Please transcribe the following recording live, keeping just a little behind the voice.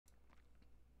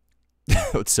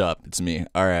What's up? It's me.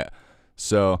 All right.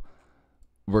 So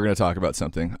we're going to talk about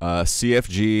something.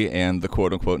 CFG and the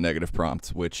quote-unquote negative prompt,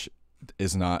 which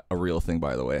is not a real thing,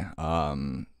 by the way.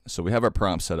 So we have our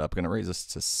prompt set up. Going to raise this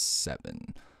to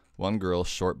 7. One girl,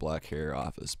 short black hair,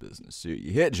 office business. So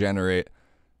you hit generate,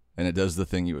 and it does the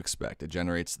thing you expect. It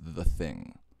generates the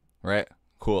thing, right?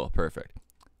 Cool. Perfect.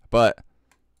 But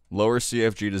lower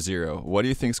CFG to 0. What do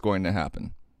you think is going to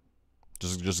happen?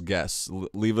 Just guess.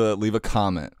 Leave a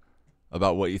comment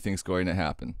about what you think is going to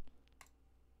happen.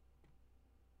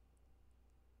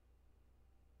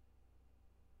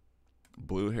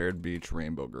 Blue-haired beach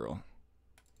rainbow girl.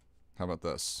 How about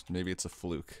this? Maybe it's a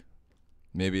fluke.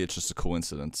 Maybe it's just a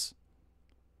coincidence.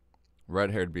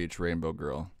 Red-haired beach rainbow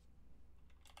girl.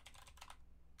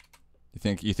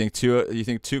 You think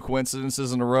two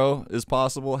coincidences in a row is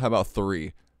possible? How about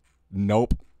 3?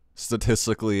 Nope.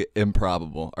 Statistically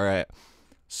improbable. All right.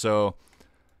 So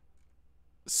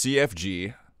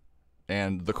CFG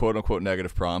and the quote-unquote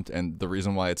negative prompt, and the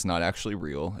reason why it's not actually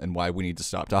real and why we need to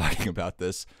stop talking about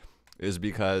this is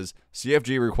because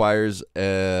CFG requires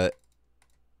an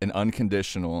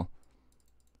unconditional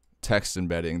text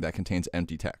embedding that contains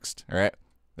empty text. All right.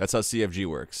 That's how CFG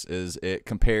works, is it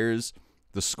compares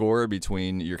the score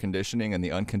between your conditioning and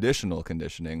the unconditional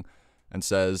conditioning and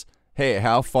says, hey,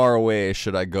 how far away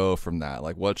should I go from that?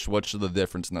 Like, what should the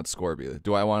difference in that score be?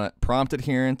 Do I want prompt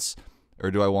adherence, or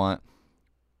do I want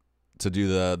to do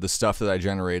the stuff that I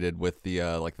generated with the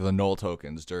like the null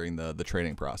tokens during the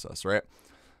training process, right?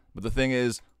 But the thing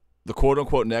is, the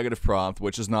quote-unquote negative prompt,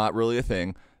 which is not really a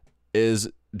thing, is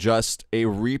just a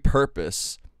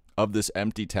repurpose of this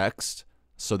empty text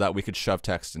so that we could shove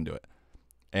text into it.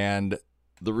 And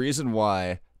the reason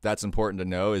why that's important to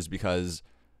know is because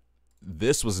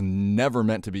this was never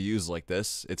meant to be used like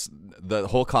this. It's the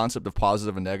whole concept of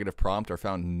positive and negative prompt are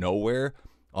found nowhere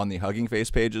on the Hugging Face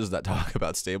pages that talk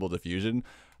about stable diffusion.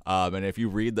 And if you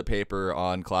read the paper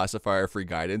on classifier free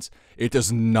guidance, it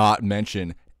does not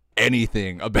mention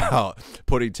anything about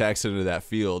putting text into that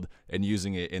field and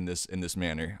using it in this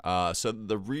manner. So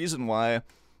the reason why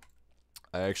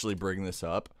I actually bring this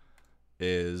up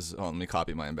is, let me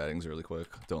copy my embeddings really quick.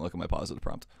 Don't look at my positive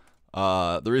prompt.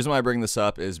 The reason why I bring this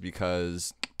up is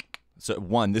because, so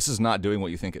 1, this is not doing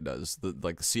what you think it does. The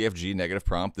CFG negative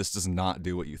prompt, this does not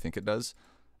do what you think it does.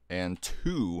 And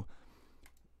 2,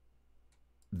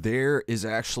 there is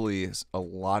actually a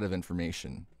lot of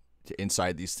information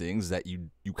inside these things that you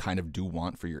kind of do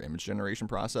want for your image generation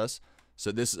process.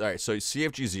 So this, all right, so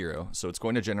CFG 0, so it's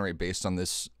going to generate based on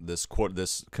this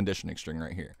conditioning string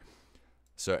right here.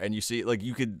 So, and you see, like,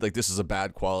 you could, like, this is a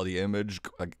bad quality image,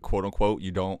 like, quote unquote.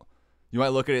 You might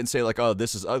look at it and say, like, oh,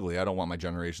 this is ugly. I don't want my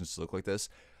generations to look like this.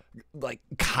 Like,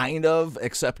 kind of,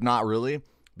 except not really,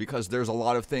 because there's a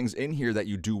lot of things in here that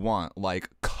you do want, like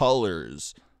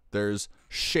colors. There's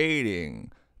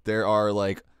shading.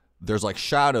 There's like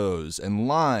shadows and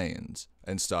lines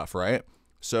and stuff, right?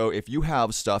 So if you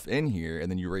have stuff in here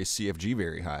and then you raise CFG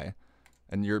very high,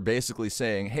 and you're basically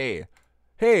saying, hey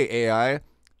AI, you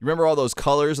remember all those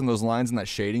colors and those lines and that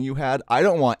shading you had? I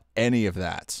don't want any of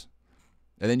that.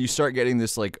 And then you start getting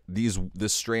this, like,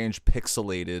 this strange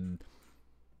pixelated,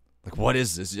 like, what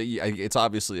is this? It's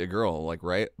obviously a girl, like,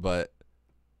 right? But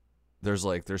there's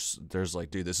like,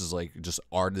 dude, this is like just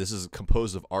art. This is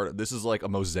composed of art. This is like a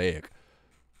mosaic.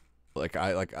 Like,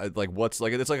 what's,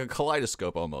 like, it's like a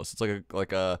kaleidoscope almost. It's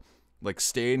like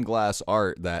stained glass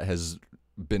art that has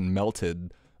been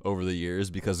melted over the years,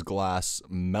 because glass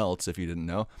melts, if you didn't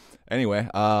know. Anyway,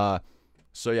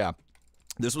 so yeah,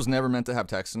 this was never meant to have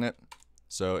text in it.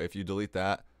 So if you delete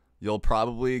that, you'll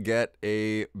probably get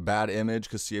a bad image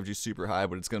because CFG is super high,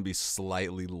 but it's going to be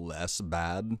slightly less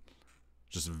bad,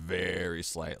 just very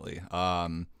slightly.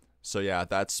 So yeah,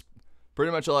 that's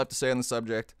pretty much all I have to say on the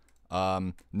subject.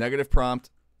 Negative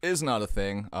prompt is not a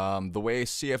thing. The way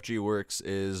CFG works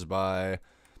is by,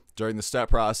 during the step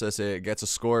process, it gets a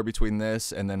score between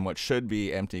this and then what should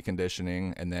be empty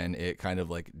conditioning, and then it kind of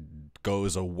like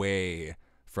goes away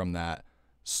from that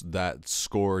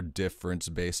score difference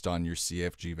based on your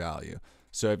CFG value.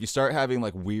 So if you start having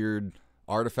like weird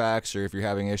artifacts, or if you're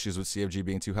having issues with CFG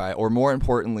being too high, or more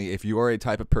importantly, if you are a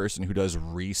type of person who does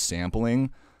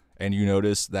resampling and you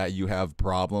notice that you have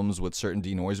problems with certain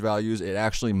denoise values, it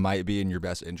actually might be in your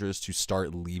best interest to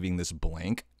start leaving this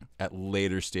blank at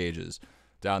later stages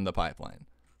down the pipeline,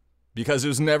 because it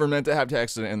was never meant to have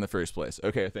text in it in the first place.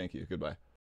 Okay, thank you. Goodbye.